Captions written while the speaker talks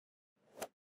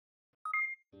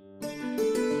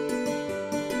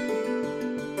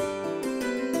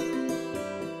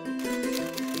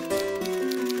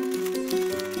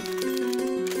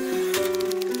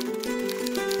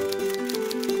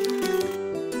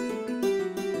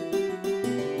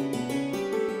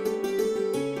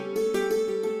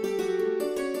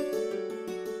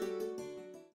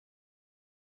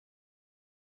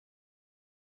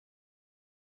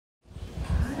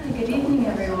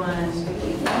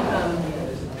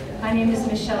My name is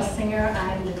Michelle Singer.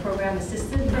 I'm the program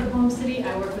assistant for Poem City.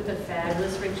 I work with the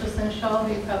fabulous Rachel Senechal,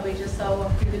 who you probably just saw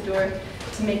walk through the door,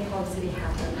 to make Poem City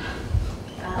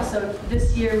happen. So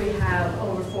this year we have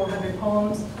over 400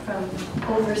 poems from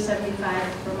over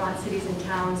 75 Vermont cities and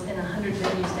towns in 100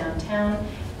 venues downtown,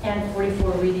 and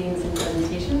 44 readings and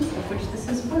presentations, of which this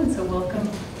is one. So welcome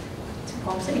to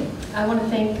Poem City. I want to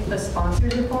thank the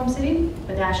sponsors of Poem City,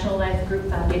 the National Life Group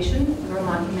Foundation, the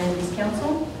Vermont Humanities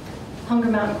Council, Hunger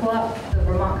Mountain Co-op, the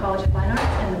Vermont College of Fine Arts,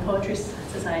 and the Poetry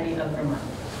Society of Vermont.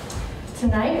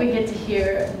 Tonight we get to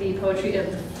hear the poetry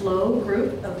of the Flow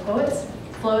group of poets.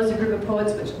 Flow is a group of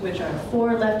poets which are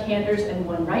 4 left-handers and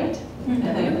 1 right.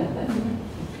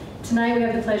 Tonight we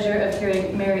have the pleasure of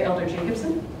hearing Mary Elder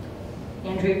Jacobson,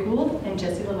 Andrea Gould, and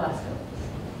Jessie Lavasco.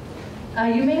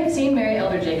 You may have seen Mary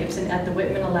Elder Jacobson at the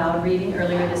Whitman Aloud reading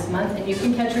earlier this month, and you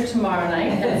can catch her tomorrow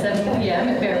night at 7 p.m.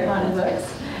 at Bear Pond Books,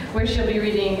 where she'll be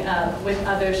reading with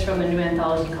others from a new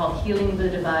anthology called Healing the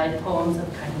Divide, Poems of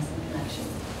Kindness and Connection.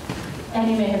 And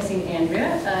you may have seen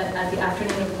Andrea at the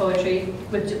Afternoon of Poetry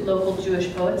with local Jewish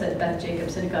poets at Beth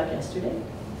Jacobs Synagogue yesterday.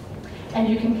 And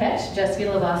you can catch Jessie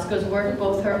Lavasco's work,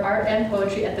 both her art and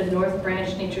poetry, at the North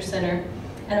Branch Nature Center,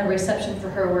 and a reception for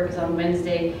her work is on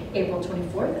Wednesday, April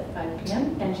 24th at 5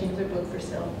 p.m. And she has her book for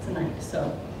sale tonight.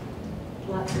 So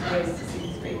lots of ways to see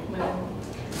these great women.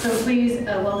 So please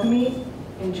welcome me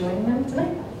in joining them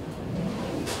tonight.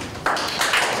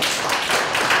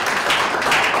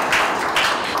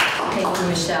 Thank you,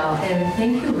 Michelle, and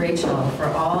thank you, Rachel, for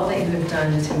all that you have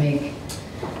done to make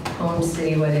Poem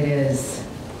City what it is.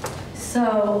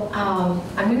 So I'm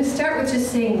going to start with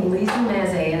just saying Lisa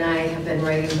Mazzei and I have been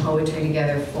writing poetry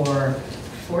together for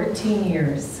 14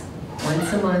 years,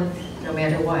 once a month, no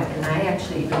matter what. And I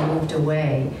actually even moved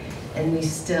away, and we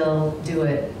still do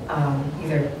it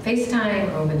either FaceTime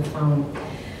or over the phone.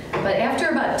 But after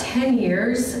about 10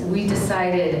 years, we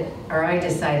decided, or I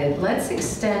decided, let's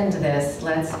extend this.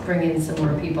 Let's bring in some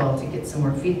more people to get some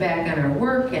more feedback on our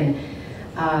work and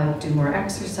do more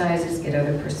exercises, get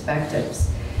other perspectives.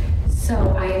 So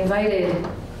I invited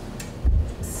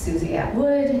Susie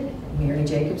Atwood, Mary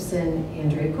Jacobson,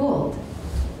 Andrea Gould.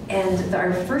 And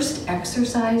our first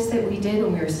exercise that we did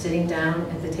when we were sitting down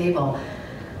at the table,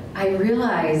 I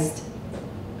realized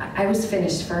I was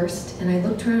finished first, and I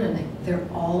looked around and they're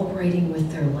all writing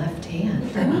with their left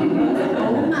hand.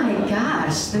 Oh my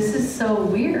gosh, this is so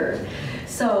weird.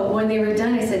 So when they were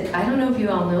done, I said, I don't know if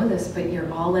you all know this, but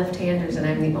you're all left-handers and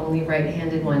I'm the only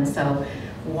right-handed one, so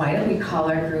why don't we call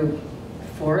our group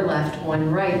 4 left,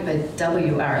 1 right, but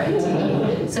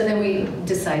WRIT. So then we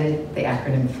decided the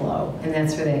acronym FLOW, and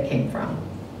that's where that came from.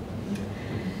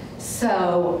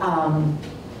 So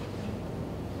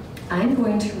I'm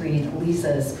going to read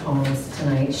Lisa's poems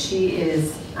tonight. She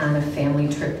is on a family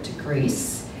trip to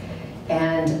Greece,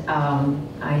 and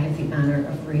I have the honor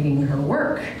of reading her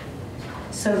work.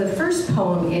 So the first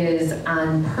poem is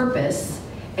On Purpose,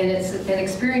 and it's an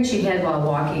experience she had while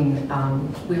walking.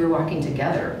 We were walking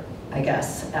together, I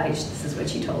guess. This is what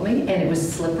she told me, and it was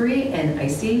slippery and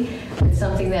icy, but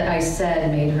something that I said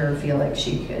made her feel like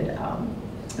she could,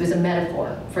 it was a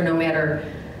metaphor for no matter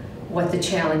what the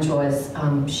challenge was,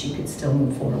 she could still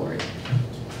move forward.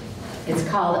 It's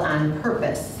called On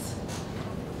Purpose.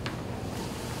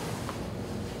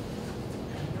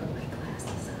 Put my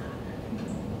glasses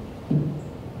on.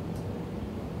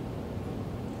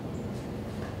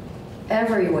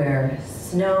 Everywhere,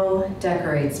 snow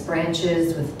decorates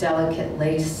branches with delicate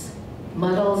lace,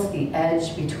 muddles the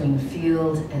edge between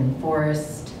field and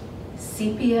forest,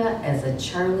 sepia as a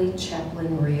Charlie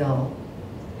Chaplin reel.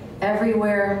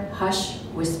 Everywhere, hush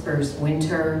whispers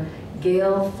winter,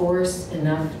 gale force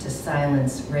enough to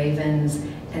silence ravens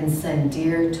and send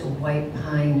deer to white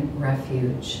pine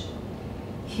refuge.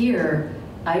 Here,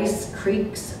 ice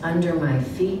creaks under my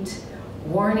feet,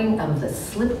 warning of the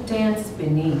slip dance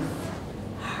beneath.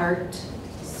 Heart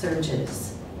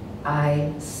surges,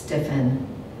 I stiffen,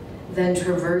 then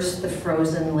traverse the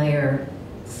frozen layer,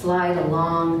 slide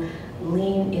along,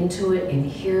 lean into it and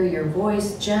hear your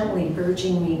voice gently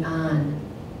urging me on.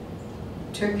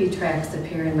 Turkey tracks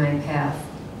appear in my path,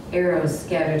 arrows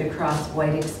scattered across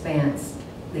white expanse,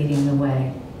 leading the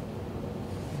way.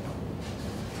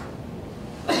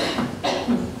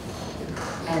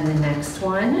 And the next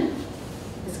one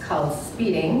is called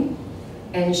Speeding,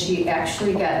 and she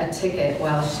actually got a ticket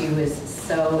while she was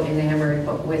so enamored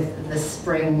with the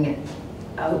spring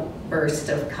outburst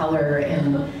of color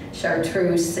and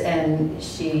chartreuse, and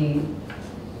she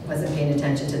wasn't paying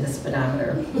attention to the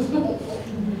speedometer.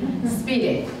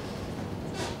 Speeding.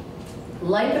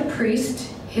 Like a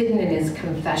priest hidden in his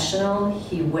confessional,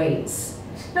 he waits,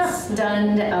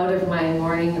 Stunned out of my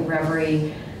morning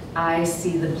reverie, I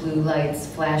see the blue lights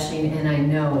flashing and I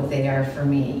know they are for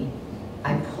me.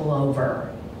 I pull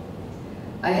over.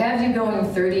 I have you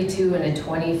going 32 and a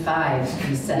 25,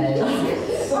 he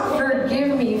says.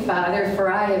 Forgive me, Father, for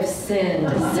I have sinned.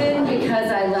 Sinned because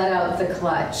I let out the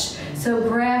clutch, so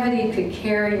gravity could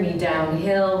carry me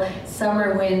downhill,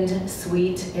 summer wind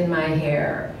sweet in my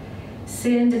hair.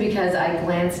 Sinned because I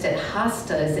glanced at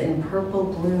hostas in purple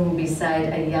bloom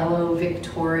beside a yellow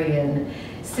Victorian.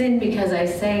 Sinned because I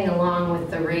sang along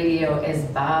with the radio as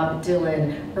Bob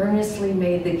Dylan earnestly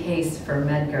made the case for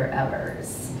Medgar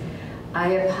Evers.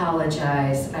 I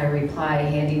apologize, I reply,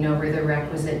 handing over the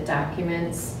requisite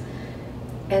documents.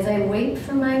 As I wait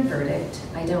for my verdict,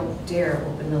 I don't dare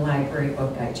open the library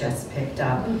book I just picked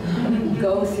up,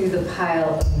 go through the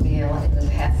pile of mail in the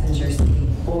passenger seat,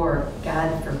 or,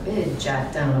 God forbid,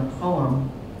 jot down a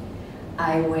poem.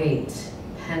 I wait,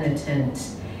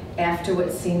 penitent. After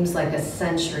what seems like a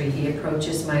century, he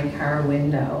approaches my car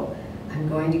window. I'm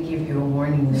going to give you a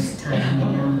warning this time,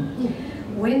 ma'am.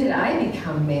 When did I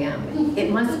become ma'am?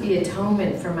 It must be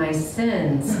atonement for my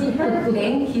sins.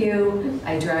 Thank you.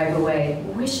 I drive away,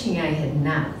 wishing I had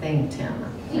not thanked him.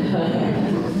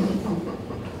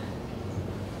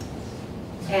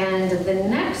 And the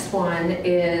next one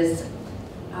is,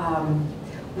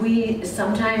 we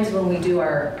sometimes when we do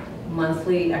our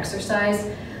monthly exercise,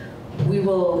 we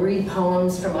will read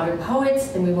poems from other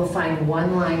poets, and we will find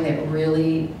one line that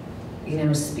really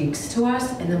speaks to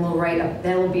us, and then we'll write up,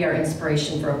 that will be our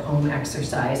inspiration for a poem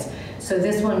exercise. So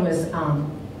this one was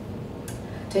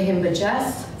Tehimba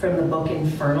Jess from the book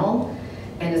Infernal,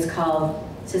 and it's called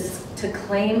To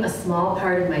Claim a Small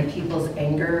Part of My People's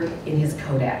Anger in His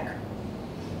Kodak.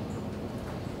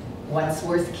 What's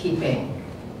worth keeping?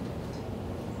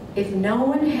 If no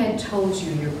one had told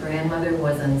you your grandmother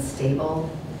was unstable,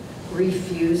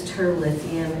 refused her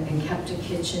lithium, and kept a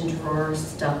kitchen drawer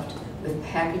stuffed with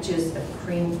packages of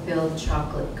cream-filled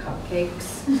chocolate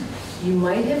cupcakes, you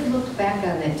might have looked back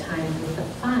on that time with the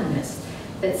fondness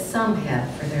that some have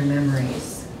for their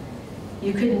memories.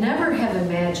 You could never have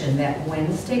imagined that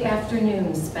Wednesday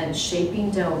afternoon spent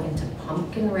shaping dough into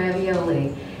pumpkin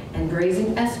ravioli and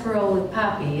braising escarole with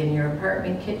Poppy in your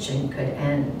apartment kitchen could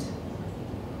end.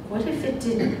 What if it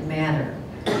didn't matter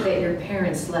that your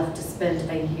parents left to spend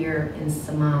a year in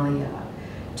Somalia,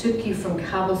 took you from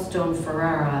cobblestone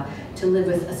Ferrara to live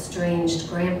with estranged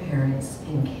grandparents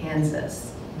in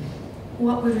Kansas?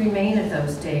 What would remain of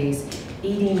those days,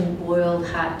 eating boiled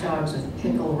hot dogs with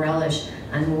pickle relish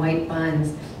on white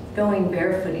buns, going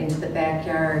barefoot into the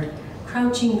backyard,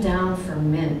 crouching down for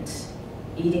mint,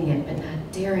 eating it but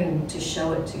not daring to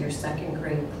show it to your second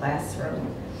grade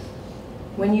classroom?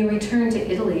 When you returned to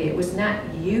Italy, it was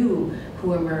not you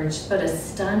who emerged, but a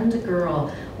stunned girl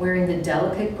wearing the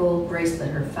delicate gold bracelet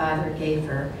her father gave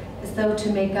her, as though to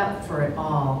make up for it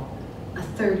all. A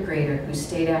third grader who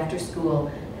stayed after school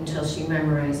until she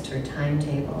memorized her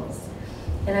timetables.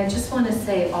 And I just want to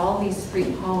say all these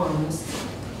 3 poems,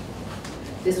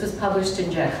 this was published in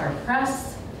Jacquard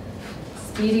Press.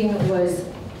 Speeding was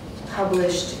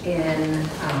published in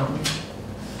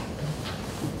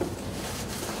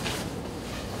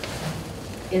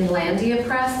Landia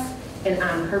Press, and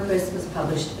On Purpose was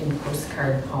published in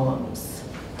Postcard Poems.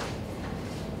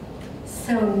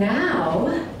 So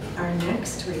now, our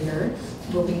next reader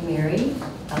will be Mary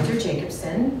Elder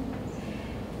Jacobson,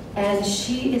 and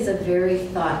she is a very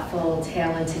thoughtful,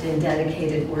 talented, and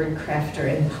dedicated word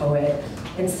crafter and poet.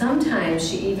 And sometimes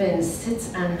she even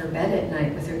sits on her bed at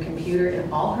night with her computer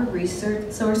and all her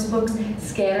research source books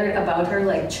scattered about her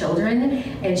like children,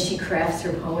 and she crafts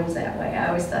her poems that way. I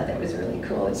always thought that was really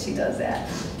cool that she does that.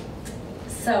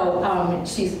 So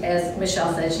she's, as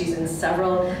Michelle said, she's in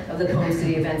several of the Poem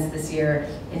City events this year,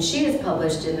 and she is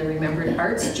published in the Remembered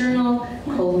Arts Journal,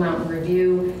 Cold Mountain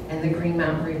Review, and the Green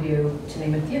Mountain Review, to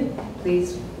name a few.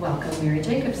 Please welcome Mary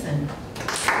Jacobson.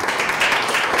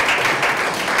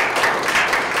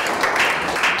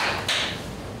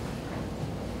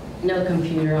 No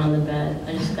computer on the bed.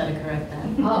 I just got to correct that.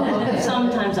 Oh, okay.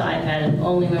 Sometimes iPad,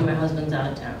 only when my husband's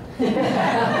out of town.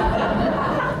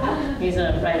 He's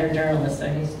a writer-journalist, so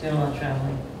he's doing a lot of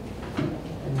traveling.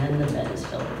 And then the bed is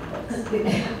filled with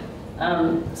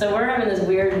books. So we're having this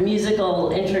weird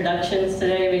musical introductions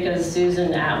today because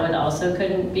Susan Atwood also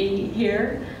couldn't be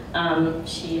here.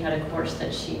 She had a course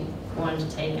that she wanted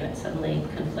to take and it suddenly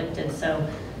conflicted. So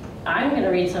I'm going to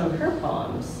read some of her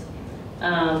poems.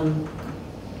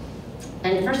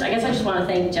 And first, I guess I just want to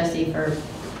thank Jesse for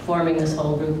forming this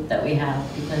whole group that we have,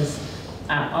 because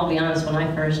I'll be honest, when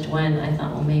I first went, I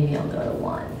thought, well, maybe I'll go to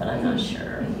one, but I'm not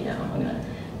sure, I'm gonna.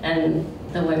 And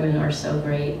the women are so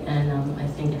great, and I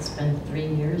think it's been 3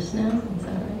 years now, is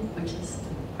that right? Which is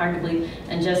hard to believe.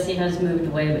 And Jessie has moved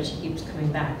away, but she keeps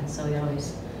coming back, and so we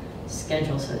always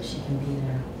schedule so that she can be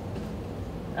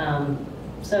there.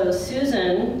 So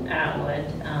Susan Atwood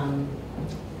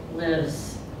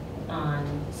lives on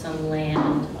some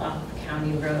land off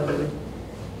County Road,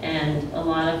 and a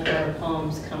lot of her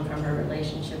poems come from her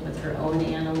relationship with her own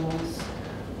animals,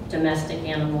 domestic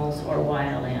animals or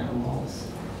wild animals.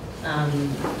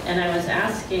 And I was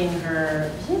asking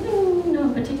her, is there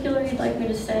anything particular you'd like me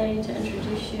to say to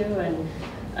introduce you? And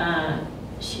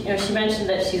she mentioned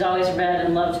that she's always read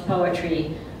and loved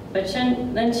poetry, but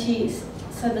then she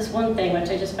said this one thing, which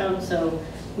I just found so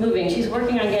moving. She's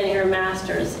working on getting her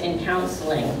master's in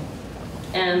counseling,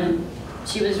 and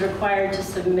she was required to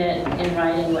submit in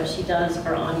writing what she does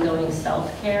for ongoing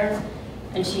self-care.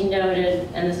 And she noted,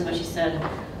 and this is what she said,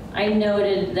 I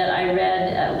noted that I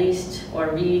read at least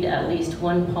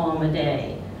one poem a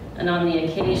day, and on the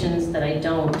occasions that I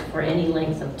don't for any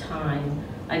length of time,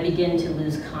 I begin to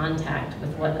lose contact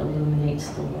with what illuminates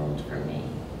the world for me.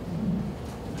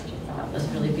 Which I thought was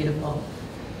really beautiful.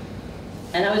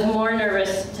 And I was more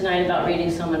nervous tonight about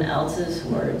reading someone else's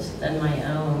words than my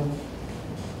own,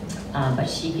 but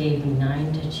she gave me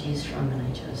 9 to choose from, and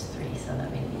I chose 3, so that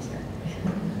made it easier.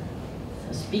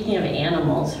 Speaking of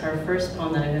animals, her first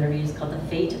poem that I'm going to read is called The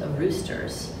Fate of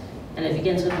Roosters, and it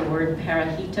begins with the word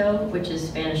parajito, which is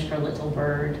Spanish for little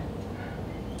bird.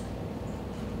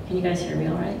 Can you guys hear me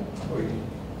all right?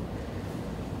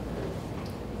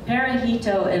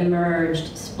 Parajito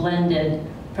emerged splendid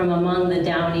from among the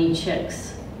downy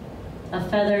chicks, a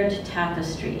feathered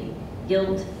tapestry,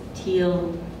 gilt,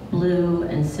 teal, blue,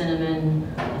 and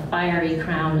cinnamon, a fiery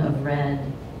crown of red.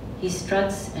 He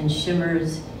struts and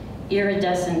shimmers,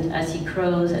 iridescent as he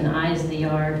crows and eyes the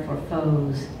yard for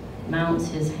foes, mounts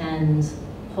his hens,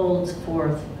 holds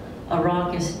forth, a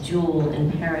raucous jewel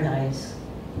in paradise,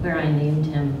 where I named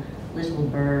him Little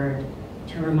Bird,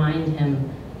 to remind him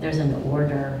there's an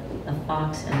order, a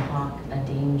fox and hawk, a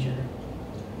danger.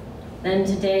 Then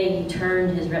today he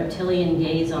turned his reptilian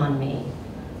gaze on me,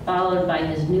 followed by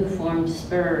his new-formed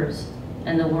spurs,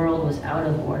 and the world was out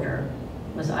of order.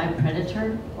 Was I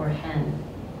predator or hen?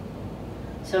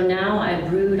 So now I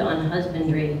brood on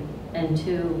husbandry, and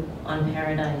too on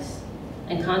paradise,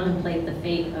 and contemplate the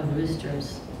fate of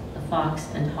roosters, the fox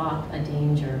and hawk a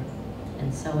danger,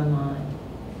 and so am I,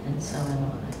 and so am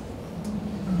I.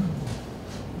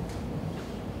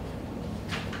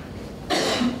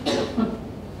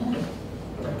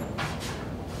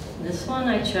 This one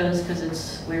I chose because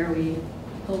it's where we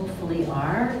hopefully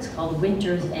are. It's called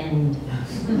Winter's End.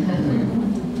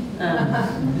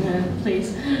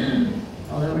 Please.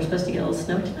 Although we're supposed to get a little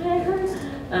snow tonight, I heard.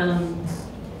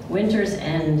 Winter's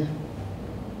End.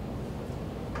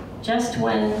 Just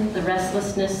when the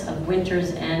restlessness of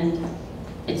winter's end,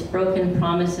 its broken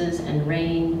promises and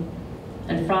rain,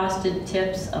 and frosted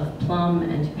tips of plum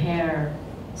and pear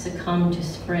succumb to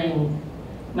spring,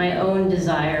 my own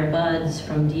desire buds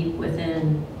from deep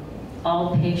within.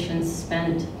 All patience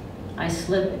spent, I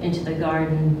slip into the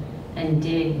garden and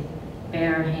dig,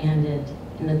 bare-handed,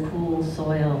 in the cool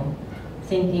soil,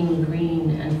 thinking green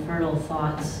and fertile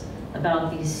thoughts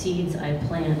about these seeds I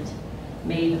plant,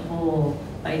 made whole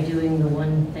by doing the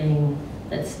one thing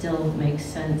that still makes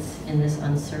sense in this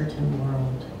uncertain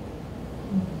world.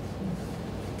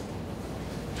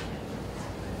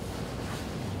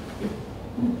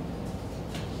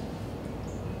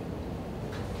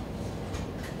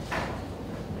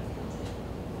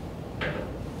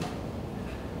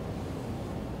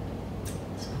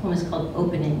 This poem is called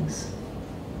Openings.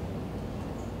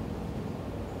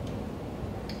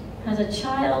 Has a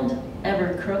child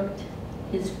ever crooked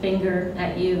his finger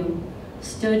at you,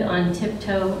 stood on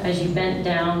tiptoe as you bent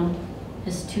down,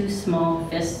 his 2 small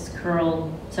fists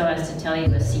curled so as to tell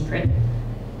you a secret,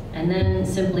 and then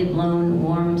simply blown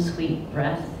warm, sweet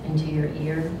breath into your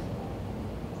ear?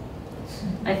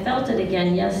 I felt it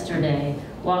again yesterday,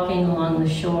 walking along the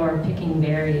shore, picking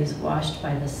berries washed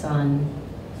by the sun,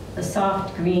 the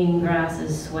soft green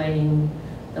grasses swaying,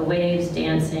 the waves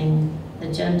dancing,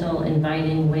 the gentle,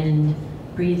 inviting wind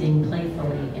breathing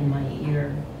playfully in my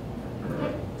ear.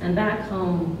 And back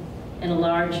home, in a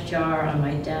large jar on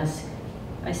my desk,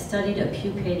 I studied a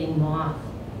pupating moth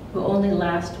who only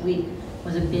last week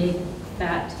was a big,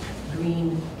 fat,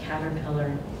 green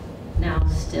caterpillar, now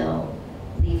still,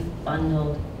 leaf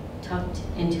bundled, tucked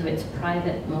into its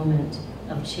private moment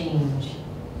of change.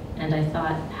 And I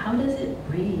thought, how does it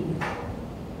breathe?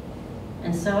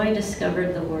 And so I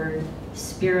discovered the word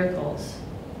spiracles,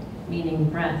 meaning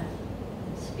breath,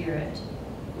 spirit.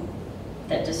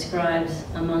 that describes,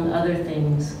 among other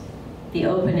things, the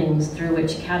openings through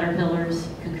which caterpillars,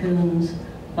 cocoons,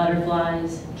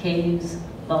 butterflies, caves,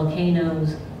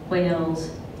 volcanoes,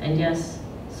 whales, and yes,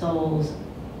 souls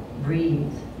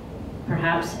breathe,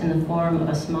 perhaps in the form of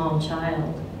a small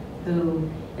child who,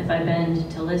 if I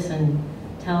bend to listen,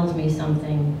 tells me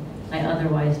something I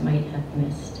otherwise might have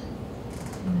missed.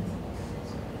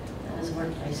 That is work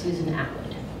by Susan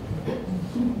Atwood.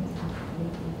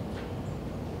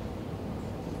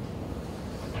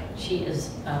 She is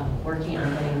working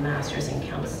on getting a master's in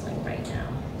counseling right now.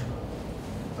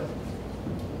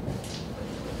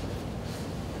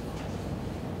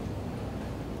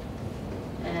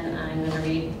 And I'm going to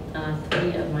read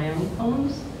 3 of my own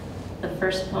poems. The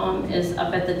first poem is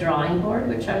up at the drawing board,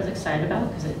 which I was excited about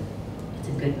because it's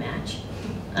a good match.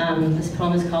 This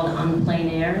poem is called En plein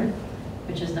air,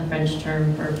 which is the French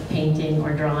term for painting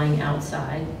or drawing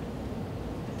outside.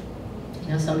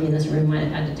 You know, somebody in this room might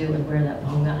have had to do with where that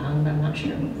poem got hung, but I'm not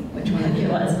sure which one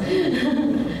it was.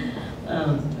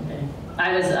 Okay.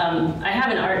 I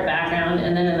have an art background,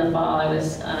 and then in the fall I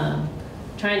was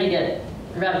trying to get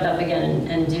revved up again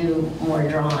and do more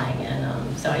drawing,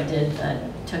 and so I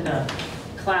took a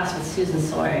class with Susan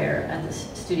Sawyer at the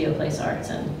Studio Place Arts,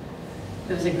 and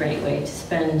it was a great way to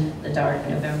spend the dark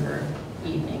November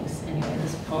evenings. Anyway,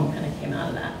 this poem kind of came out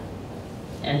of that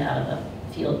and out of a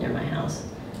field near my house.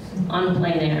 En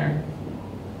plein air.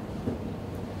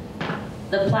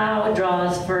 The plow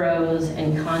draws furrows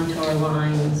and contour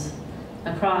lines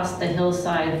across the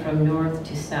hillside from north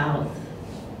to south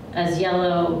as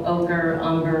yellow, ochre,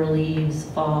 umber leaves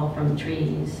fall from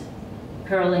trees,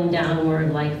 curling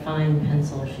downward like fine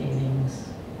pencil shavings.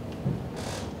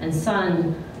 And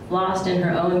sun, lost in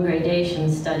her own gradation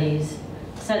studies,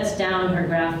 sets down her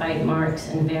graphite marks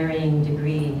in varying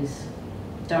degrees,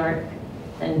 dark,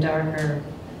 then darker,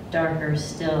 darker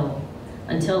still,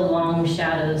 until long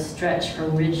shadows stretch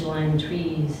from ridgeline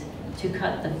trees to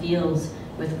cut the fields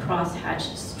with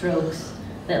cross-hatched strokes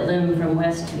that limb from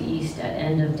west to east at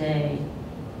end of day,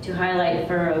 to highlight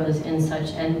furrows in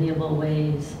such enviable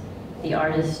ways the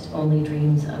artist only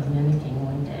dreams of mimicking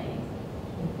one day.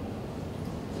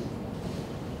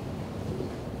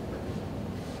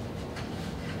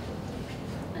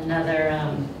 Another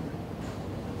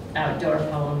outdoor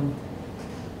poem.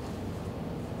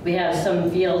 We have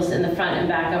some fields in the front and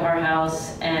back of our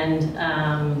house, and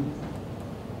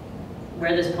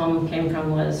where this poem came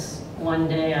from was one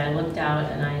day I looked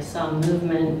out and I saw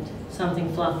movement,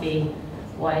 something fluffy,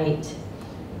 white,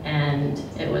 and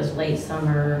it was late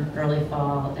summer, early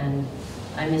fall, and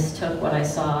I mistook what I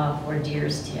saw for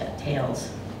deer's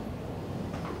tails.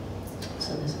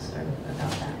 So this is sort of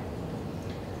about that.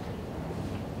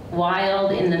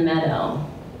 Wild in the meadow.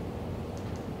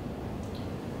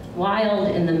 Wild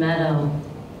in the meadow,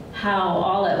 how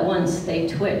all at once they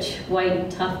twitch white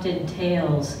tufted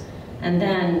tails, and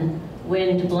then,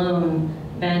 wind blown,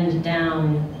 bend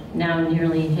down, now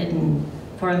nearly hidden,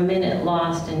 for a minute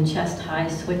lost in chest-high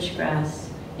switchgrass,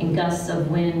 in gusts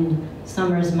of wind,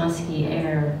 summer's musky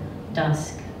air,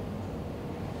 dusk.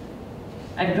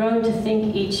 I've grown to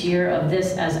think each year of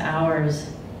this as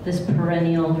ours, this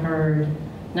perennial herd,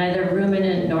 neither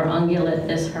ruminant nor ungulate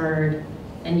this herd,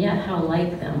 and yet how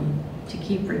like them, to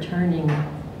keep returning,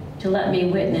 to let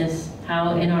me witness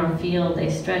how in our field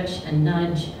they stretch and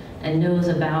nudge and nose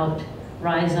about,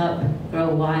 rise up, grow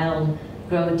wild,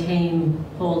 grow tame,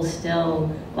 hold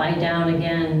still, lie down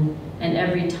again, and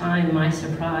every time my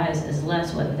surprise is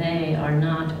less what they are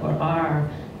not or are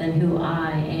than who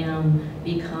I am,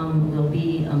 become, will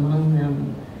be among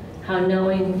them. How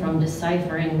knowing from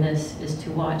deciphering this is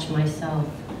to watch myself,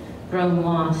 grown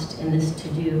lost in this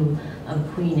to-do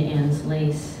of Queen Anne's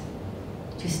lace.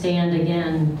 To stand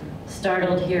again,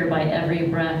 startled here by every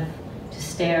breath, to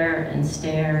stare and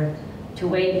stare, to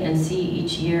wait and see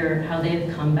each year how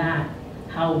they've come back,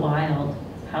 how wild,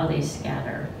 how they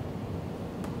scatter.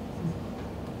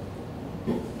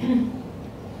 And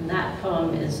that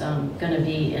poem is going to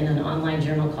be in an online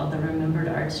journal called the Remembered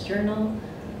Arts Journal,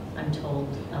 I'm told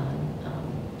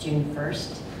June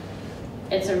 1st.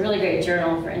 It's a really great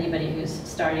journal for anybody who's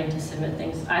starting to submit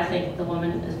things. I think the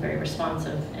woman is very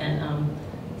responsive, and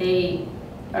they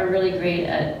are really great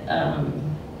at,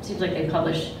 seems like they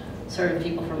publish sort of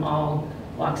people from all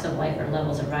walks of life or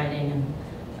levels of writing,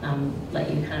 and let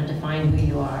you kind of define who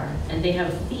you are. And they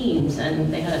have themes,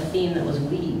 and they had a theme that was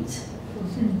weeds.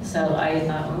 So I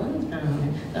thought, well, I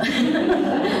don't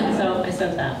know. So I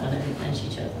sent that one, and she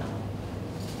chose that one.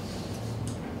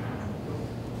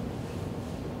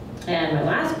 And my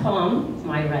last poem,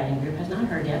 my writing group has not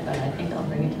heard yet, but I think I'll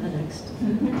bring it to the next.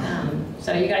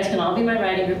 So you guys can all be my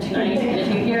writing group tonight. And if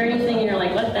you hear anything and you're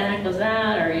like, what the heck was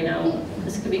that? Or, you know,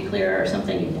 this could be clearer or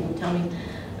something, you can tell me.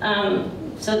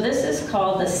 So this is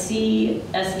called the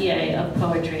CSEA of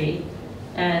Poetry.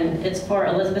 And it's for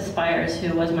Elizabeth Spires,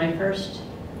 who was my first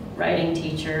writing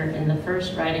teacher in the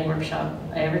first writing workshop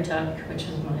I ever took, which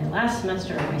was my last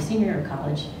semester of my senior year of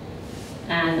college.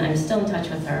 And I'm still in touch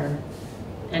with her.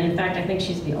 And in fact, I think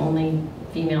she's the only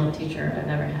female teacher I've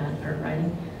ever had for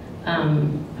writing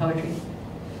poetry.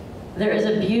 There is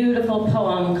a beautiful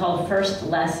poem called First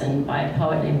Lesson by a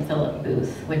poet named Philip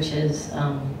Booth, which is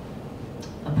a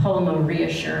poem of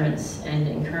reassurance and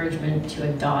encouragement to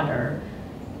a daughter.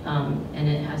 And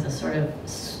it has a sort of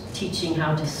teaching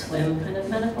how to swim kind of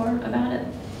metaphor about it.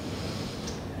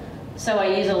 So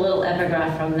I use a little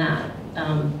epigraph from that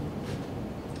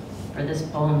for this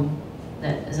poem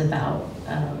that is about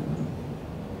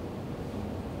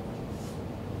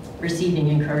receiving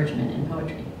encouragement in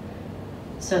poetry.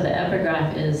 So the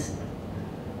epigraph is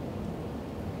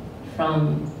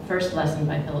from First Lesson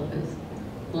by Philip Booth.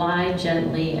 Lie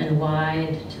gently and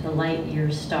wide to the light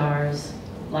year stars,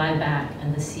 lie back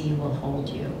and the sea will hold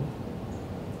you.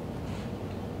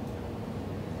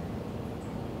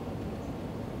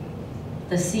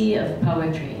 The sea of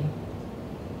poetry.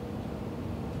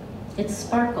 Its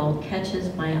sparkle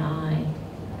catches my eye.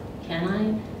 Can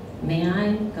I, may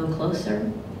I go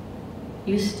closer?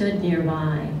 You stood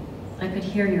nearby. I could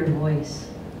hear your voice.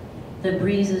 The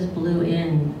breezes blew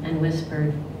in and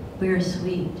whispered, we're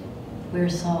sweet, we're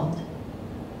salt.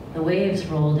 The waves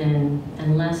rolled in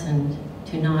and lessened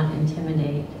to not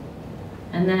intimidate.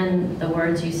 And then the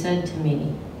words you said to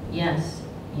me, yes,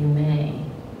 you may.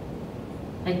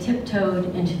 I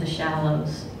tiptoed into the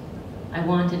shallows. I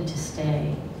wanted to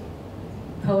stay.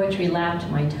 Poetry lapped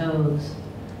my toes.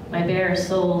 My bare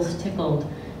soles tickled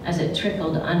as it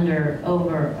trickled under,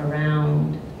 over,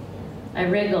 around. I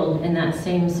wriggled in that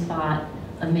same spot,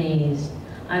 amazed.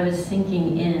 I was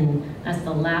sinking in as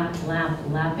the lap, lap,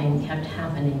 lapping kept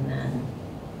happening then.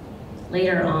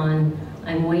 Later on,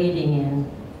 I'm wading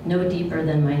in, no deeper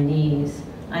than my knees.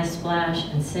 I splash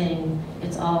and sing,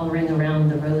 it's all ring around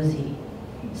the rosy.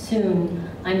 Soon,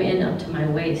 I'm in up to my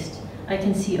waist. I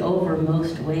can see over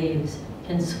most waves,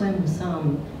 can swim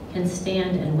some, can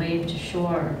stand and wave to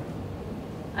shore.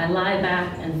 I lie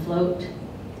back and float,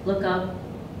 look up,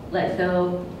 let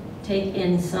go, take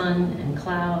in sun and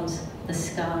clouds, the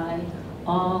sky,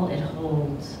 all it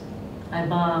holds. I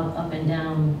bob up and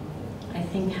down. I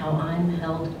think how I'm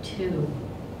held too.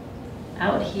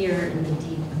 Out here in the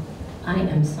deep, I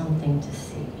am something to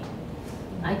see.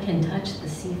 I can touch the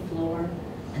sea floor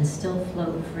and still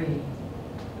float free.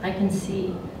 I can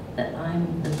see that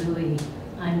I'm the buoy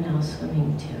I'm now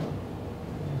swimming to.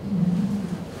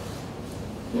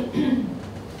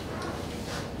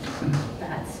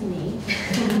 That's me.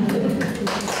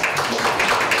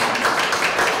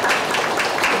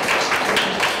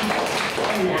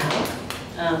 And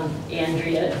now,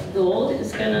 Andrea Gould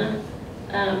is gonna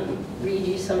read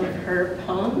you some of her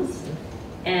poems.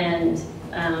 And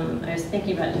I was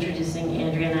thinking about introducing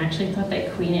Andrea, and I actually thought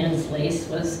that Queen Anne's lace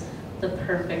was the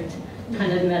perfect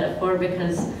kind of metaphor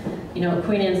because, you know,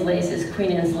 Queen Anne's lace is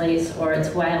Queen Anne's lace or it's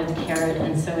wild carrot,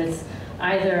 and so it's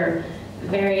either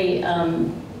very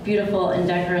beautiful and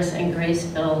decorous and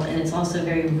grace-filled, and it's also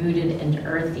very rooted and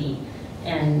earthy.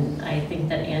 And I think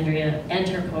that Andrea and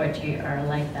her poetry are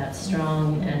like that,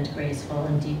 strong and graceful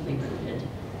and deeply rooted.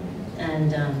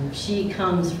 And she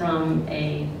comes from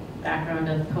a background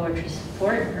of poetry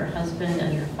support. Her husband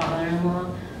and her father-in-law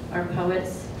are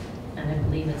poets, and I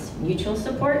believe it's mutual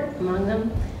support among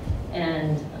them.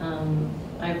 And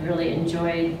I've really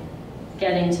enjoyed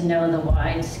getting to know the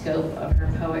wide scope of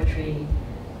her poetry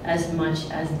as much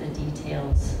as the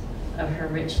details of her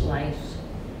rich life.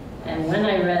 And when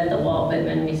I read the Walt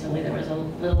Whitman recently, there was a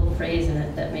little phrase in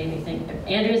it that made me think,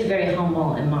 Andrea's very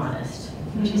humble and modest.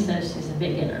 She says she's a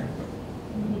beginner.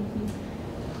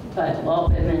 But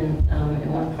Walt Whitman,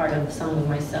 in one part of Song of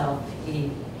Myself,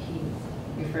 he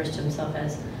refers to himself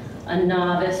as a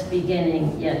novice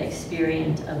beginning, yet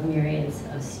experient of myriads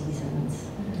of seasons.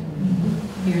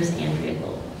 Here's Andrea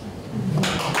Gould.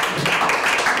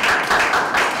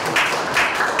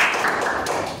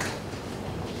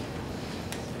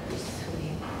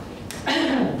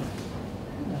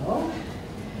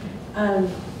 I'm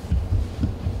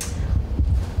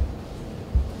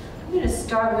going to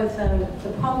start with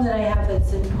the poem that I have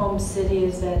that's in Poem City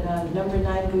is at number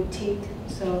 9 Boutique.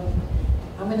 So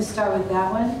I'm going to start with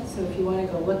that one. So if you want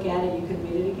to go look at it, you can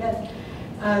read it again.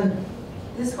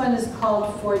 This one is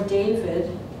called For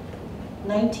David.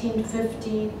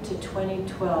 1950 to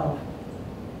 2012.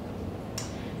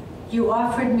 You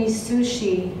offered me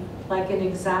sushi like an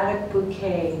exotic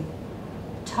bouquet,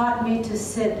 taught me to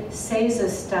sit Seiza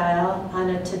style on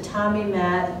a tatami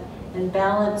mat and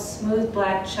balance smooth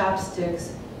black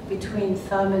chopsticks between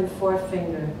thumb and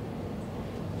forefinger.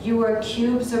 You were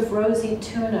cubes of rosy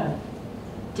tuna,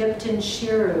 dipped in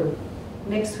shiru,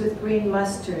 mixed with green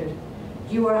mustard.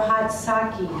 You were hot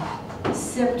sake,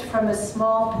 sipped from a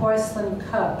small porcelain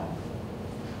cup.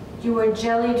 You were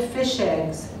jellied fish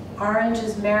eggs, orange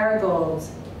as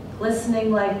marigolds,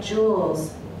 glistening like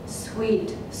jewels,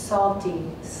 sweet, salty,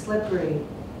 slippery.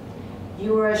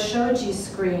 You were a shoji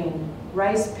screen,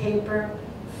 rice paper,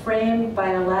 framed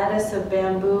by a lattice of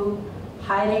bamboo,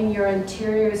 hiding your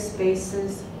interior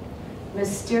spaces,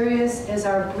 mysterious as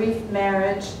our brief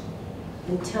marriage,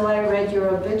 until I read your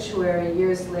obituary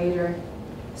years later,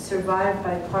 survived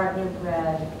by partner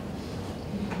Brad.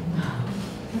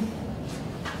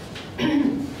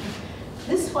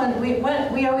 This one,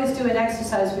 we always do an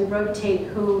exercise. We rotate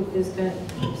who is going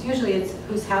to, usually it's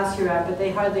whose house you're at, but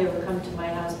they hardly ever come to my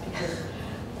house because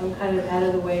I'm kind of out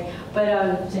of the way. But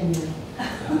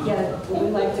yeah, we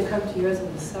like to come to yours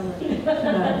in the summer.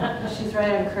 She's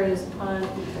right on Curtis Pond.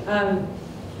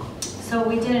 So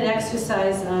we did an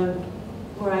exercise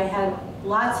where I had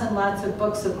lots and lots of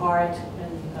books of art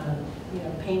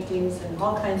and paintings and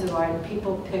all kinds of art. And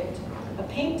people picked a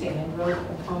painting and wrote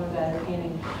a poem about a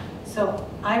painting. So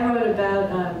I wrote about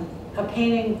a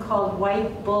painting called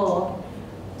White Bull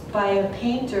by a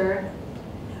painter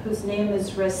whose name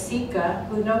is Rasika,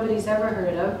 who nobody's ever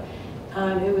heard of.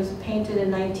 It was painted in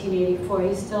 1984.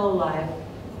 He's still alive.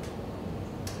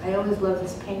 I always love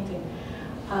this painting.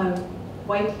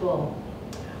 White Bull.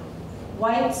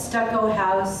 White stucco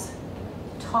house,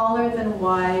 taller than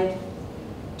wide,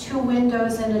 2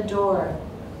 windows and a door,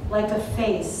 like a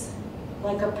face,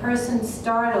 like a person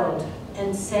startled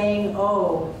and saying,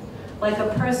 oh, like a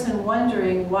person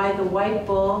wondering why the white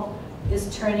bull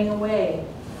is turning away.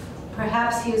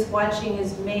 Perhaps he is watching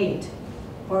his mate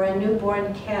or a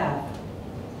newborn calf,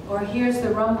 or hears the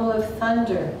rumble of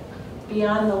thunder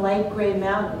beyond the light gray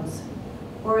mountains,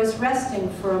 or is resting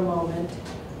for a moment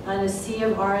on a sea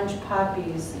of orange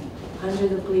poppies under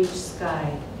the bleached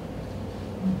sky.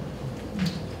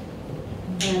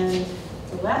 And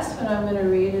the last one I'm going to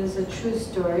read is a true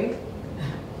story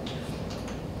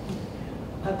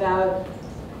about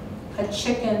a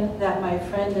chicken that my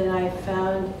friend and I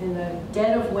found in the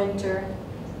dead of winter,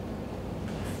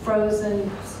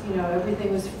 frozen,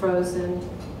 everything was frozen,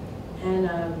 and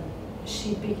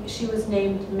she was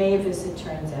named Mavis, it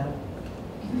turns out.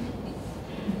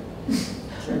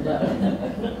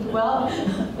 Well,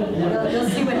 you'll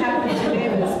see what happened to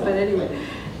Mavis, but anyway,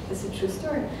 it's a true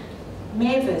story.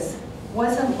 Mavis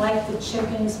wasn't like the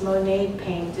chickens Monet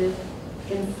painted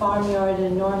in Farmyard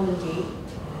in Normandy,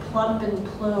 plump and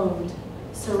plumed,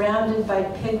 surrounded by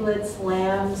piglets,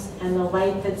 lambs, and the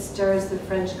light that stirs the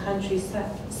French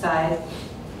countryside,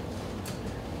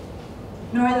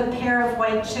 nor the pair of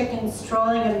white chickens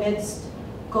strolling amidst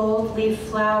gold leaf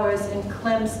flowers in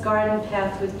Klem's garden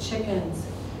path with chickens.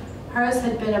 Hers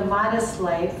had been a modest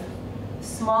life,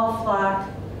 small flock,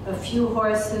 a few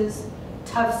horses,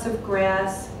 tufts of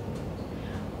grass.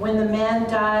 When the man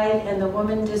died and the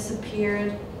woman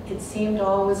disappeared, it seemed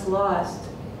all was lost.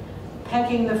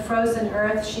 Pecking the frozen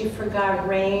earth, she forgot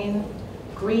rain,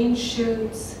 green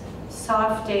shoots,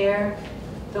 soft air,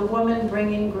 the woman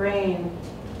bringing grain.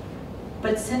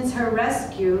 But since her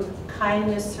rescue,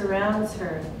 kindness surrounds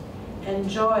her, and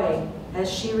joy as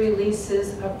she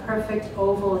releases a perfect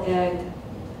oval egg,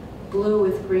 blue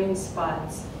with green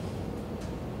spots.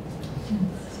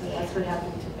 So that's what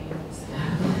happened to me.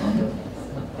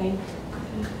 Thank you.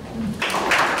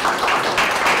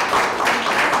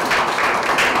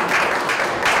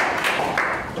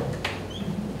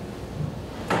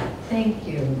 Thank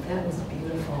you. That was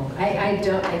beautiful. I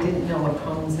didn't know what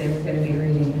poems they were going to be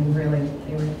reading, and really,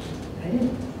 I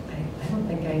don't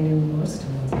think I knew most of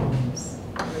those poems.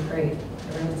 They were great.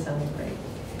 They really sounded great.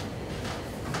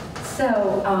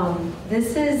 So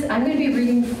I'm going to be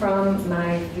reading from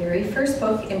my very first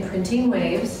book, Imprinting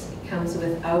Waves. It comes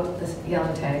without the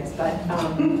yellow tags, but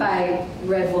by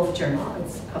Red Wolf Journal.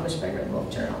 It's published by Red Wolf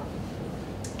Journal.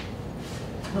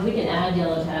 Well, we can add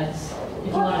yellow tags if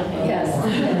you want to pay. Yes.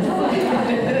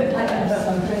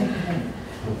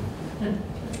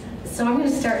 So I'm going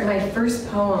to start my first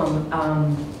poem.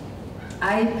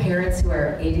 I have parents who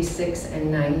are 86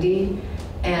 and 90,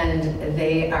 and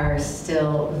they are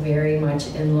still very much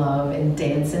in love and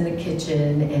dance in the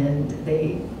kitchen, and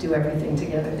they do everything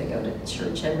together. They go to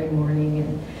church every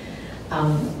morning,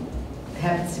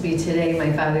 happens to be today,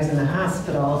 my father's in the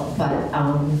hospital, but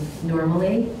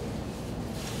normally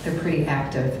they're pretty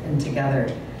active and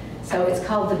together. So it's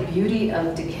called The Beauty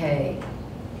of Decay.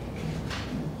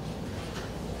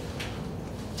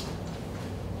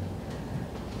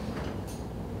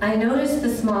 I notice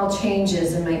the small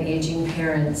changes in my aging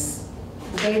parents.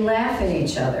 They laugh at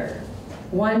each other.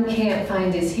 One can't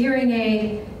find his hearing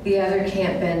aid, the other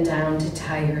can't bend down to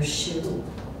tie her shoe.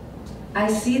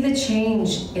 I see the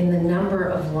change in the number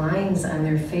of lines on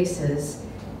their faces.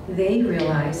 They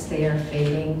realize they are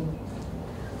fading.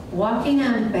 Walking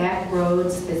on back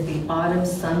roads as the autumn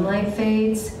sunlight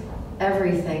fades,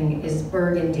 everything is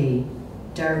burgundy,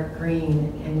 dark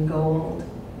green, and gold.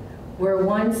 Where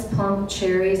once plump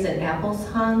cherries and apples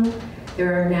hung,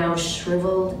 there are now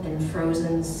shriveled and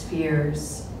frozen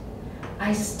spheres.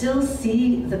 I still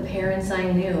see the parents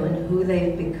I knew and who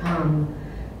they've become,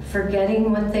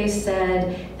 forgetting what they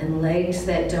said and legs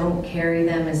that don't carry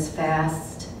them as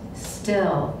fast.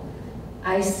 Still,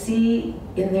 I see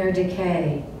in their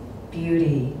decay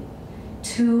beauty.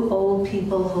 Two old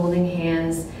people holding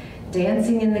hands,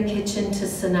 dancing in the kitchen to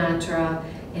Sinatra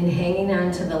and hanging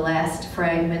on to the last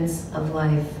fragments of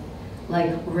life,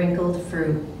 like wrinkled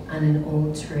fruit on an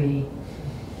old tree.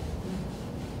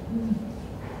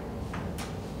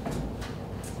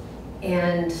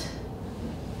 And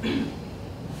I'm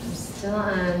still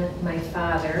on my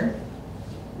father.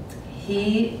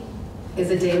 He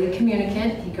is a daily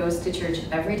communicant. He goes to church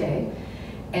every day.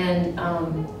 And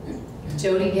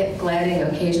Jody Gladding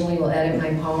occasionally will edit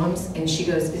my poems, and she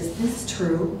goes, "Is this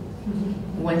true?"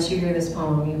 Once you hear this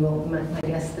poem, you will might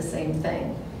guess the same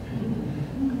thing.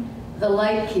 The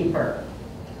Light Keeper.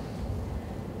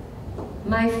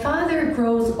 My father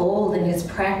grows old in his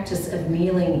practice of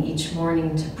kneeling each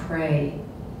morning to pray.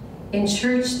 In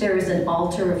church, there is an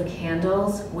altar of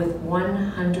candles with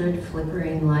 100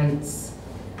 flickering lights,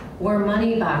 where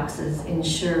money boxes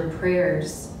ensure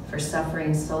prayers for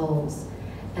suffering souls,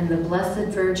 and the Blessed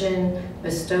Virgin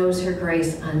bestows her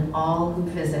grace on all who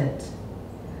visit.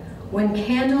 When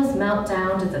candles melt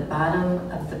down to the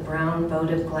bottom of the brown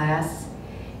votive glass,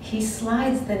 he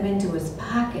slides them into his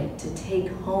pocket to take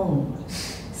home,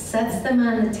 sets them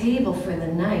on the table for the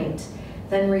night,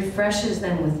 then refreshes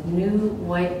them with new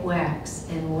white wax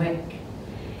and wick.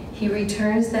 He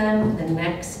returns them the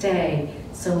next day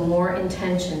so more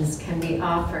intentions can be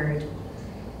offered.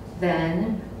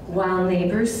 Then, while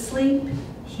neighbors sleep,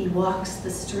 he walks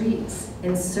the streets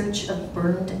in search of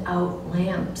burned-out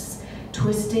lamps,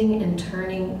 twisting and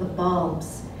turning the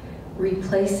bulbs,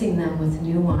 replacing them with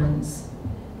new ones,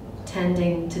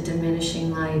 tending to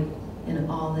diminishing light in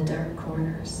all the dark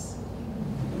corners.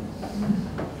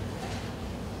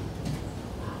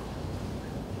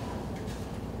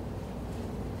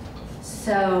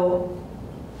 So,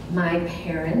 my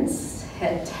parents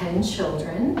had 10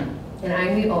 children, and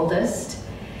I'm the oldest.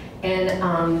 And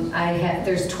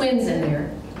there's twins in there,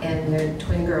 and they're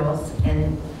twin girls,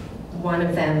 and one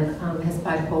of them has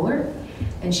bipolar,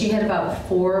 and she had about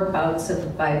 4 bouts of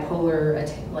bipolar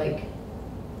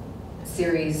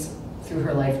series through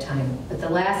her lifetime. But the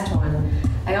last one,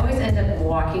 I always end up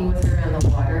walking with her on the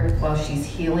water while she's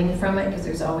healing from it, because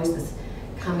there's always this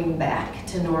coming back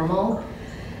to normal.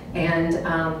 And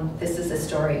this is a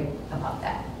story about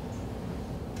that.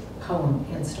 Poem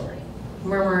and story.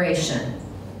 Murmuration.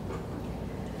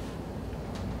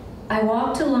 I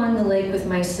walked along the lake with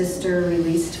my sister,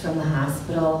 released from the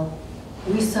hospital.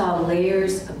 We saw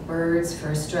layers of birds for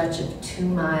a stretch of 2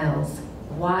 miles,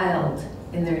 wild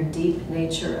in their deep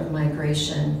nature of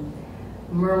migration.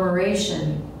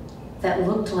 Murmuration that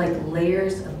looked like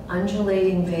layers of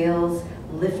undulating veils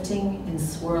lifting and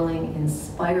swirling in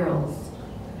spirals,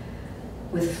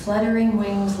 with fluttering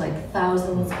wings like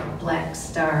thousands of black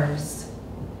stars.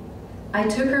 I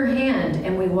took her hand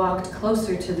and we walked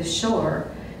closer to the shore,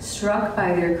 struck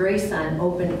by their grace on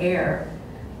open air,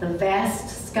 the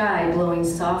vast sky blowing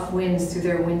soft winds through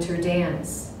their winter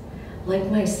dance. Like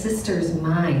my sister's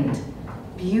mind,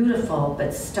 beautiful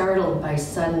but startled by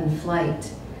sudden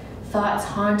flight, thoughts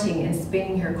haunting and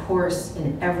spinning her course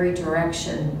in every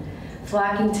direction,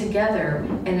 flocking together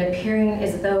and appearing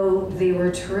as though they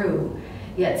were true,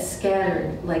 yet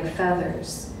scattered like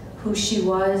feathers. Who she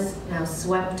was now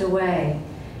swept away,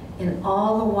 and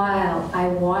all the while I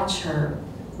watch her,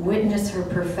 witness her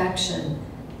perfection,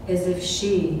 as if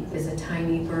she is a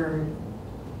tiny bird.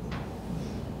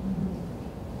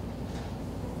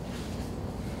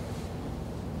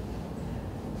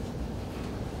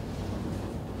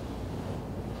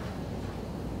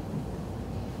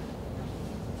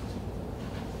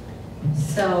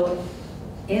 So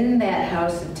In that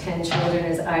house of 10 children,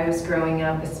 as I was growing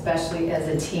up, especially as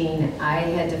a teen, I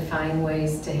had to find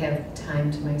ways to have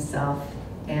time to myself,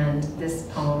 and this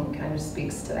poem kind of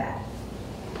speaks to that.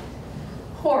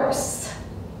 Horse.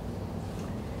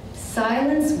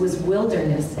 Silence was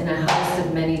wilderness in a house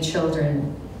of many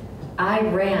children. I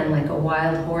ran like a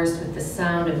wild horse with the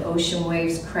sound of ocean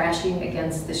waves crashing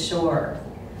against the shore.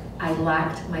 I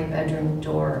locked my bedroom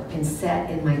door and sat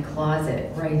in my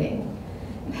closet writing.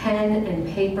 Pen and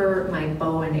paper, my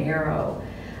bow and arrow.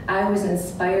 I was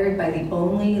inspired by the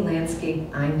only landscape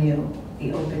I knew,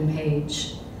 the open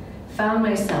page. Found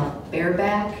myself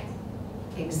bareback,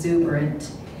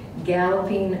 exuberant,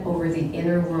 galloping over the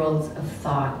inner worlds of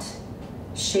thought,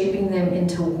 shaping them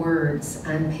into words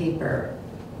on paper,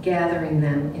 gathering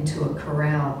them into a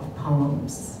corral of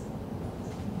poems.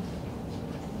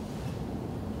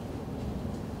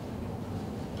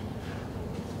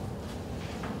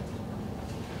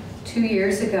 Two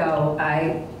years ago,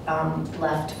 I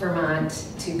left Vermont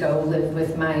to go live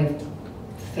with my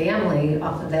family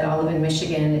that all live in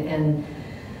Michigan, and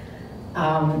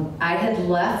I had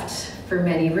left for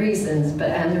many reasons,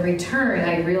 but on the return,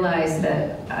 I realized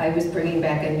that I was bringing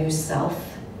back a new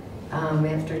self.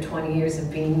 After 20 years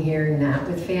of being here, not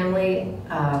with family,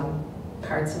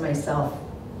 parts of myself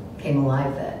came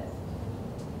alive that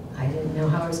I didn't know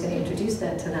how I was going to introduce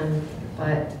that to them,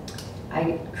 but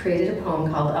I created a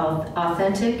poem called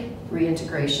Authentic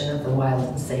Reintegration of the Wild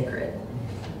and Sacred.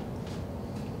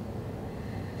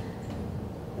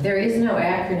 There is no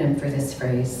acronym for this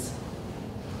phrase.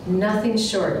 Nothing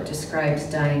short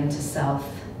describes dying to self.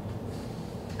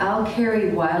 I'll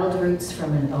carry wild roots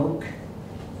from an oak,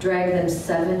 drag them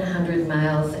 700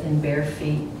 miles in bare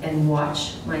feet, and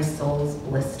watch my soul's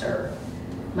blister,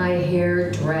 my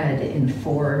hair dread in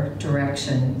 4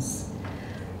 directions.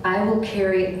 I will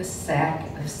carry a sack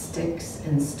of sticks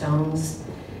and stones,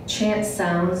 chant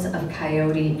sounds of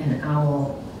coyote and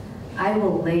owl. I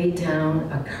will lay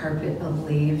down a carpet of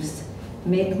leaves,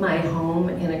 make my home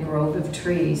in a grove of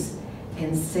trees,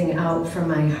 and sing out from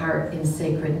my heart in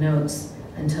sacred notes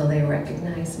until they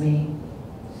recognize me.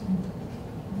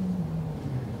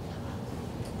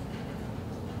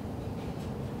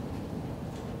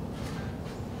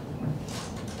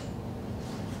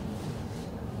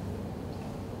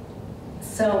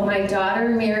 So my daughter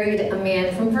married a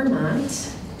man from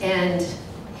Vermont, and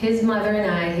his mother and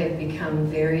I have become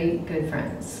very good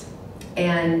friends.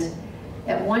 And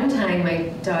at one time, my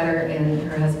daughter and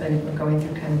her husband were going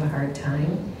through kind of a hard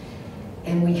time,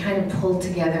 and we kind of pulled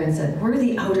together and said, we're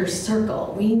the outer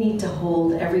circle. We need to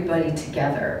hold everybody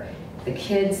together. The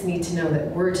kids need to know that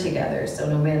we're together, so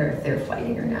no matter if they're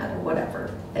fighting or not or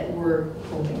whatever, that we're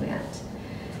holding that.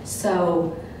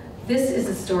 So this is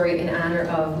a story in honor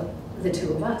of the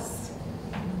two of us.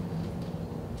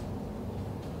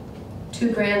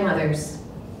 2 grandmothers.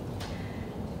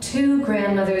 2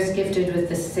 grandmothers gifted with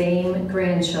the same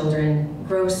grandchildren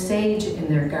grow sage in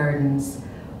their gardens,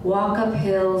 walk up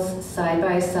hills side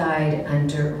by side on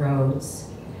dirt roads,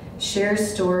 share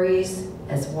stories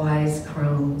as wise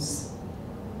crones.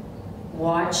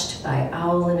 Watched by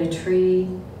owl in a tree,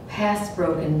 past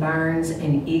broken barns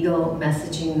and eagle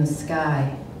messaging the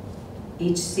sky.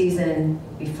 Each season,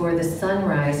 before the sun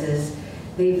rises,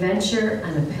 they venture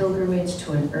on a pilgrimage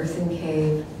to an earthen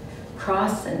cave,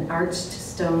 cross an arched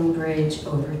stone bridge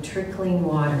over trickling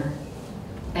water,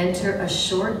 enter a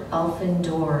short elfin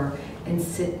door, and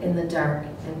sit in the dark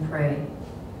and pray.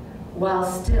 While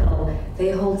still, they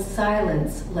hold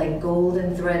silence like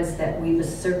golden threads that weave a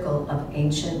circle of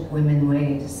ancient women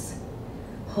ways.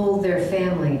 Hold their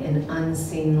family in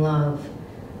unseen love,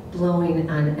 blowing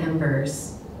on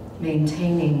embers,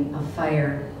 maintaining a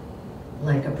fire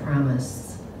like a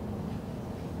promise.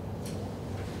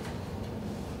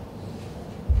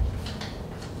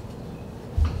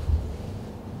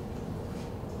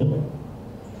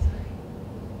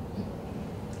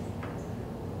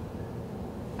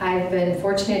 I've been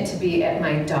fortunate to be at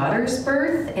my daughter's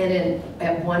birth and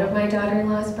at one of my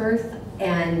daughter-in-law's birth,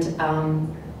 and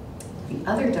the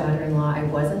other daughter-in-law I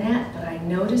wasn't at, but I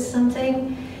noticed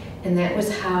something, and that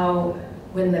was how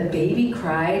when the baby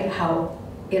cried, how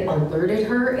it alerted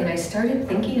her, and I started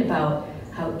thinking about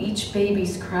how each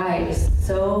baby's cry is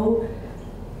so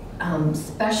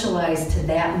specialized to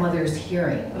that mother's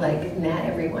hearing. Like, not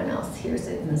everyone else hears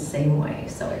it in the same way.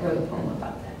 So I wrote a poem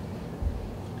about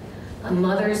that. A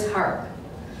mother's harp.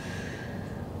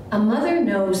 A mother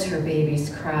knows her baby's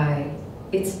cry.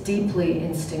 It's deeply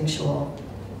instinctual.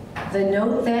 The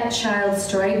note that child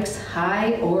strikes,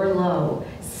 high or low,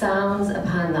 sounds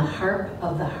upon the harp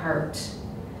of the heart,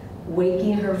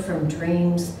 waking her from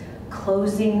dreams,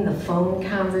 closing the phone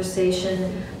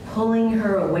conversation, pulling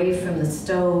her away from the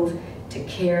stove to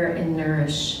care and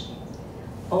nourish.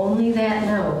 Only that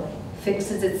note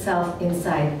fixes itself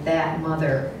inside that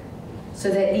mother, so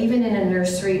that even in a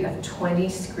nursery of 20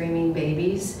 screaming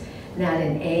babies, not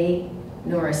an A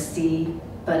nor a C,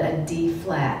 but a D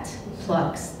flat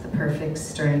plucks the perfect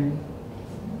string.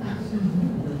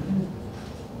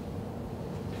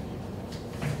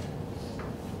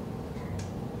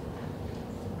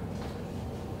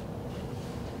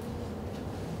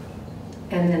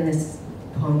 And then this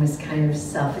poem is kind of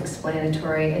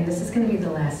self-explanatory, and this is going to be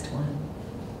the last one.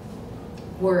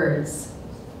 Words.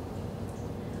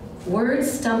 Words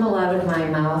stumble out of my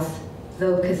mouth,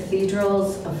 though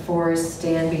cathedrals of forest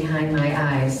stand behind my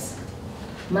eyes.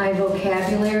 My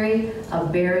vocabulary, a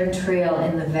barren trail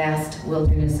in the vast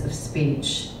wilderness of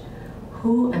speech.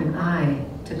 Who am I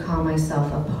to call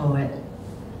myself a poet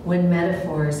when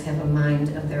metaphors have a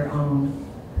mind of their own?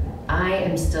 I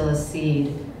am still a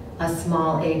seed, a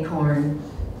small acorn,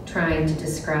 trying to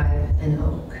describe an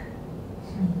oak.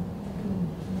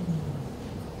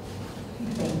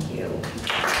 Thank you.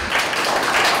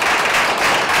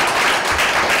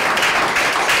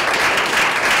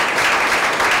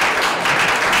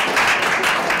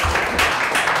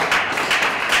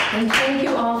 And thank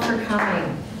you all for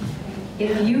coming.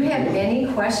 If you have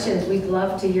any questions, we'd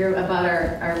love to hear about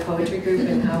our poetry group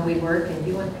and how we work, and if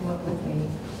you want to come up with me.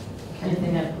 If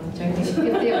they have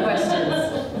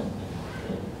questions.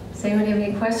 Does anyone have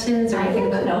any questions or anything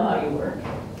about? I know how you work.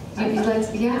 You'd like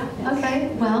to, yeah, okay,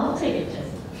 well, Take it,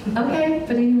 Jesse. okay,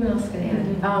 but anyone else can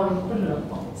add? Put it on the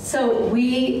phone. So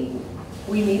we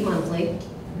meet monthly,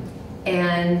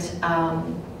 and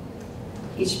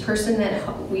each person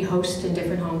that we host in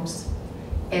different homes,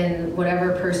 and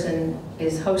whatever person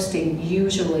is hosting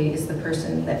usually is the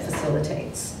person that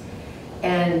facilitates.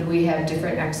 And we have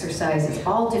different exercises,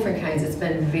 all different kinds. It's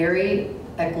been very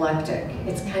eclectic.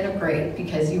 It's kind of great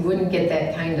because you wouldn't get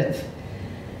that kind of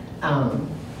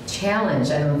challenge,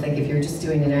 I don't think, if you're just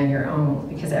doing it on your own,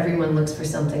 because everyone looks for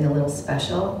something a little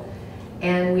special.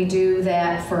 And we do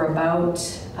that for about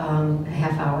a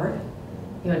half hour,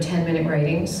 10-minute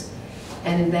writings.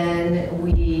 And then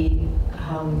we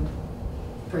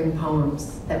bring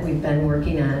poems that we've been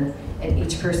working on, and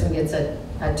each person gets a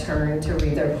turn to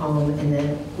read their poem, and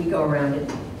then we go around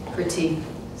and critique.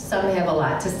 Some have a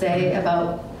lot to say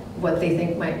about what they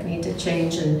think might need to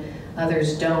change, and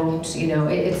others don't.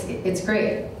 It's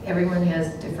great. Everyone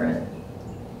has different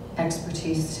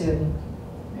expertise too.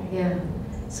 Yeah.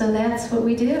 So that's what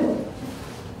we do.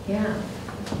 Yeah.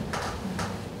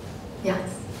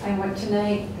 Yes. I want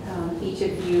tonight, each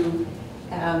of you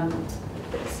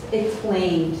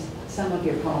explained some of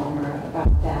your poem or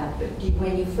about that, but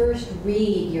when you first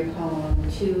read your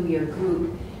poem to your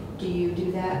group, do you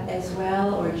do that as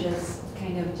well, or just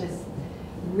kind of just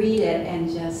read it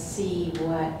and just see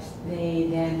what they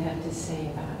then have to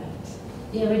say about it?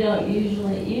 Yeah, we don't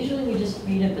usually we just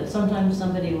read it, but sometimes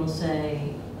somebody will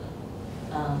say,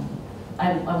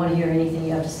 I want to hear anything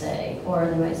you have to say, or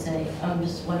they might say, I'm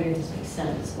just wondering if this makes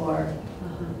sense, or,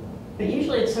 but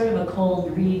usually it's sort of a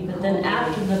cold read, but then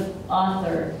after the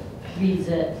author reads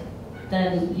it,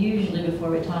 then usually before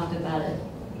we talk about it,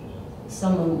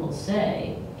 someone will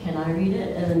say, can I read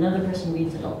it? And another person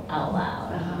reads it out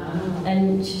loud.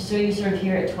 And so you sort of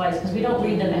hear it twice, because we don't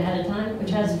read them ahead of time,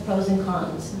 which has pros and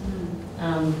cons.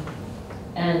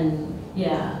 And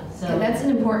yeah, so. And that's an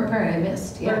important part I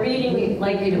missed. Yeah. But reading,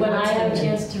 like read it when once I have a and-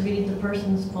 chance to read the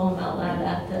person's poem out loud,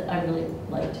 I really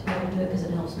like to go into it because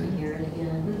it helps me hear it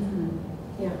again.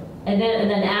 Yeah. And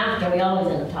then after, we always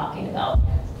end up talking about,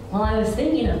 well, I was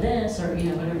thinking of this, or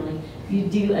whatever. Like you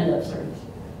do end up sort of.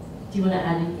 Do you want to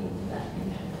add anything to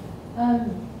that?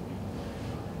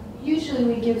 Usually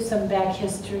we give some back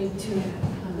history to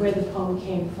where the poem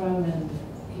came from, and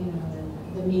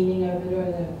and the meaning of it, or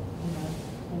the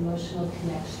emotional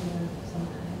connection of some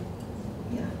kind.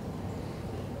 Yeah.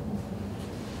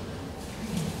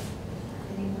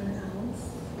 Anyone else?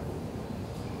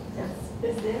 Yes.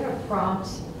 Is there a prompt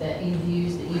that you've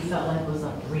used that you felt like was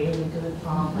a really good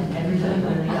prompt? Like everybody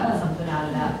really got something out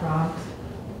of that prompt?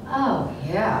 Oh,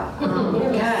 yeah.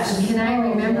 Gosh, can I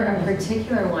remember a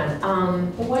particular one?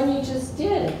 The one you just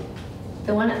did,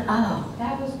 The one, oh,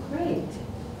 that was great.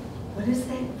 what is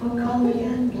that book called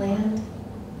again? Land,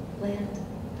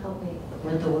 help me.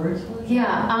 What the words was?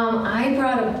 Yeah, I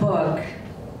brought a book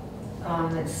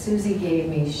that Susie gave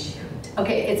me. Shoot.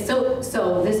 Okay, it's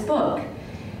so this book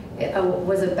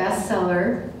was a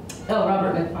bestseller. Oh,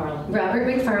 Robert McFarlane. Robert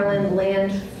McFarlane,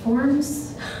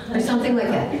 Landforms, or something like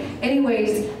that.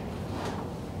 Anyways,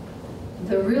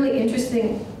 the really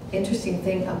interesting interesting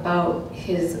thing about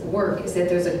his work is that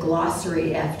there's a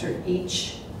glossary after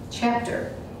each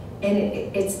chapter.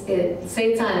 And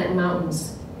say it's on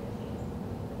mountains.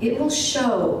 It will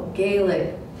show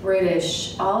Gaelic,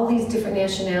 British, all these different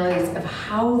nationalities of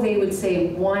how they would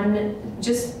say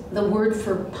just the word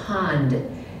for pond,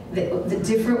 the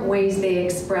different ways they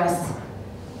express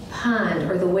pond,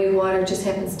 or the way water just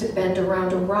happens to bend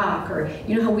around a rock, or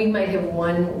you know how we might have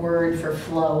one word for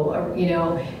flow, or you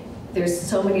know, there's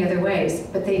so many other ways,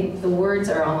 but the words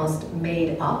are almost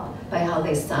made up by how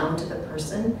they sound to the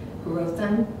person who wrote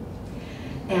them.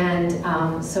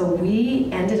 And so we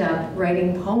ended up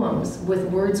writing poems with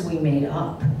words we made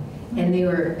up, and they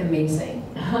were amazing.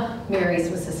 Mary's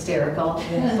was hysterical,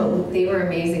 but they were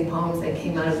amazing poems that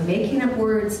came out of making up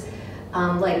words.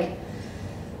 Like,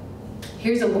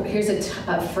 here's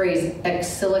a phrase,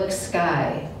 exilic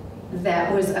sky.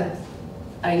 That was a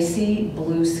icy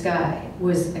blue sky,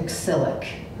 was exilic.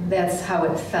 That's how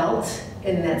it felt,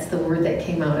 and that's the word that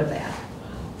came out of that.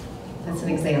 That's an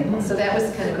example. So that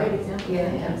was kind of Great example. Yeah,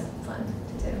 it was fun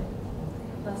to do.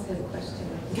 Let's have a question.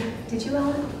 Did you,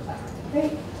 Ellen?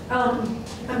 Hey,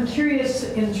 I'm curious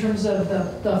in terms of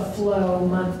the flow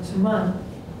month to month,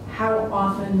 how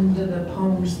often do the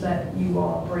poems that you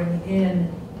all bring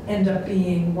in end up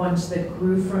being ones that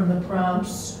grew from the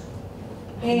prompts?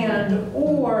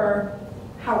 Or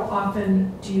how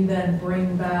often do you then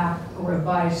bring back a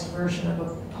revised version of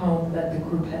a poem that the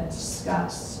group had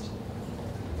discussed?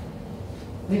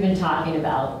 We've been talking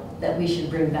about that we should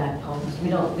bring back poems. We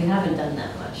haven't done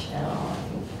that much at all. I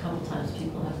think a couple times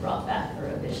people have brought back a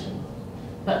revision.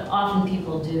 But often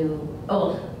people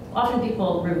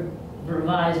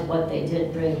revise what they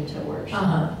did bring to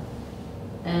workshop.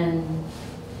 And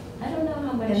I don't know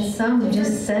how much. And some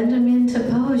just send them into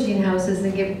publishing houses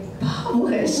and get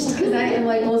published. Because I am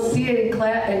like, we'll see it in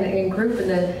class in group, and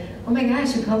then, oh my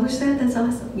gosh, you published that? That's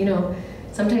awesome. You know,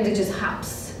 sometimes it just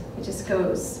hops, it just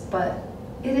goes. But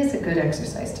it is a good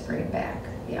exercise to bring it back.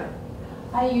 Yeah.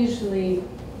 I usually,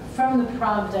 from the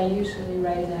prompt, I usually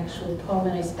write an actual poem,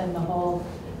 and I spend the whole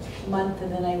month,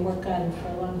 and then I work on it for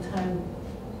a long time.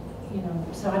 You know,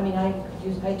 so I mean, I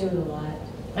do it a lot.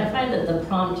 I find that the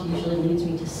prompt usually leads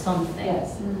me to something.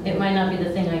 Yes. It might not be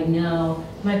the thing I know.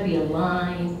 It might be a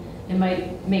line. It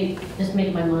might just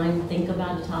make my mind think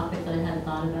about a topic that I hadn't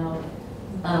thought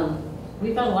about.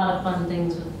 We've got a lot of fun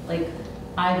things with, like,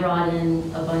 I brought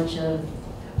in a bunch of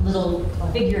little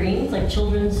figurines, like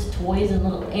children's toys and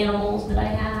little animals that I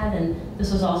had, and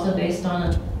this was also based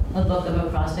on a book of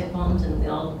acrostic poems, and we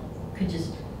all could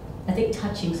just, I think,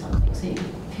 touching something. So you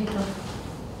could pick up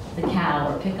the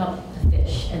cow or pick up the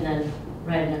fish and then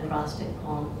write an acrostic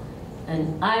poem.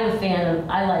 And I'm a fan of,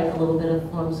 I like a little bit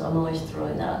of poems, so I'm always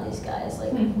throwing that on these guys.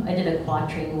 Like, I did a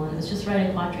quatrain one. It's just write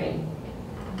a quatrain.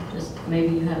 Just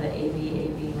maybe you have an AV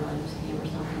rhyme scheme or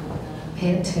something like that.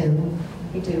 Pantun,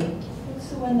 we do. What's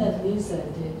the one that Lisa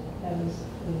did? That was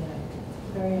the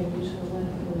very unusual one.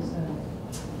 It was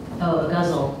Oh, a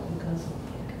guzzle.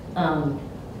 Guzzle.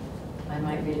 I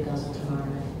might read a guzzle tomorrow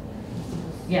night.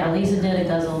 Yeah, Lisa did a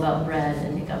guzzle about bread,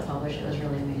 and it got published. It was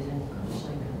really amazing. It was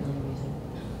like really amazing.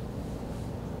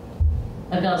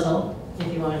 A guzzle,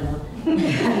 if you want to know.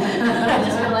 I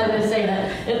just wanted to say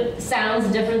that. It sounds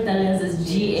different than it is. It's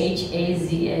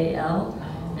Ghazal.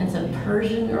 And it's a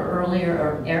Persian or earlier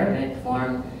or Arabic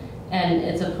form. And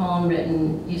it's a poem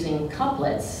written using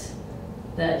couplets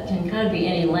that can kind of be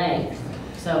any length.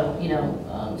 So, you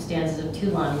know, stanzas of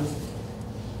 2 lines.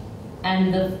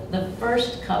 And the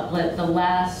first couplet, the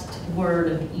last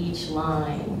word of each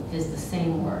line is the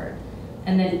same word.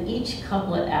 And then each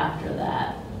couplet after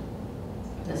that,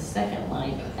 the second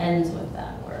line ends with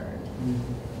that word.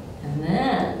 And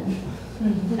then,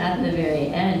 at the very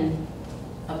end,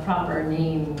 a proper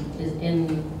name is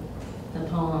in the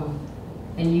poem,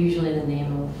 and usually the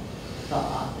name of the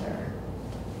author.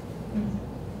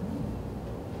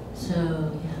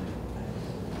 So,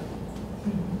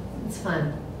 yeah. It's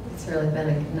fun. It's really been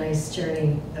a nice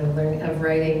journey of learning, of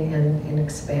writing and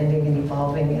expanding and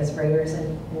evolving as writers,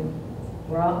 and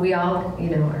we all, you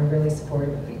know, are really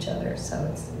supportive of each other. So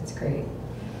it's great.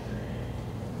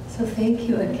 So thank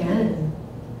you again,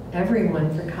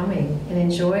 everyone, for coming, and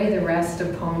enjoy the rest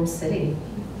of Poem City.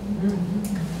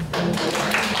 Thank you.